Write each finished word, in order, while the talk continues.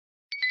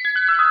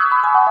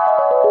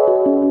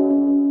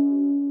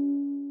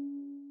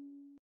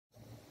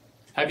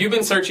Have you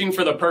been searching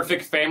for the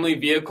perfect family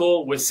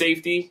vehicle with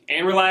safety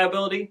and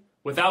reliability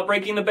without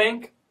breaking the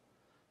bank?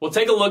 Well,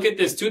 take a look at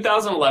this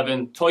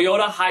 2011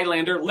 Toyota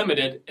Highlander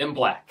Limited in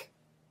black.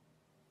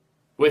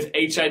 With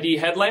HID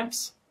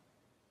headlamps,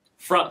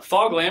 front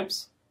fog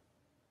lamps,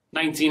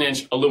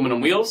 19-inch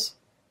aluminum wheels,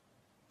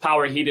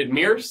 power heated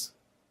mirrors,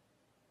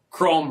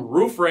 chrome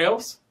roof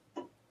rails,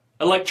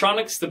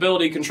 electronic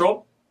stability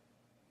control,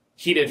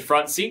 heated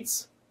front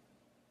seats,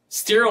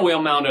 steering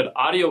wheel mounted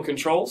audio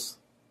controls,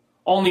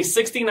 only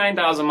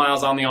 69,000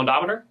 miles on the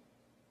odometer,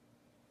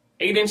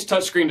 8-inch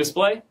touchscreen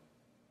display,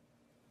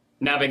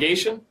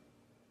 navigation,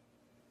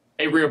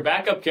 a rear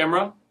backup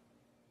camera,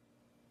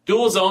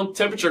 dual zone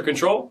temperature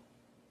control,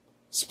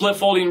 split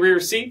folding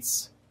rear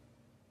seats,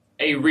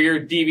 a rear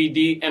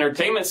DVD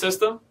entertainment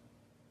system,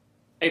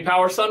 a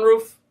power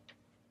sunroof,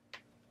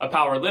 a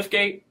power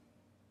liftgate,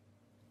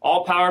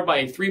 all powered by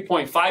a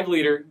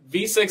 3.5-liter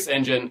V6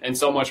 engine, and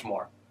so much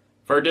more.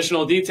 For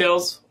additional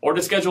details or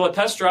to schedule a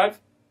test drive,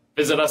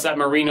 visit us at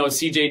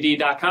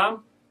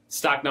marinocjd.com,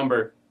 stock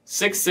number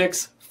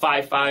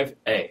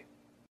 6655A.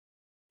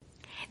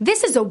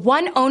 This is a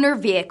one-owner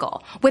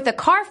vehicle with a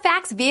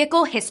Carfax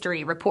Vehicle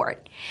History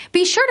Report.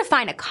 Be sure to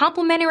find a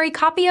complimentary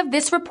copy of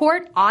this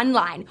report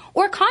online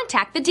or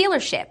contact the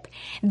dealership.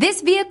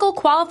 This vehicle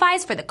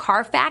qualifies for the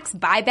Carfax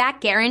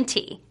Buyback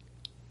Guarantee.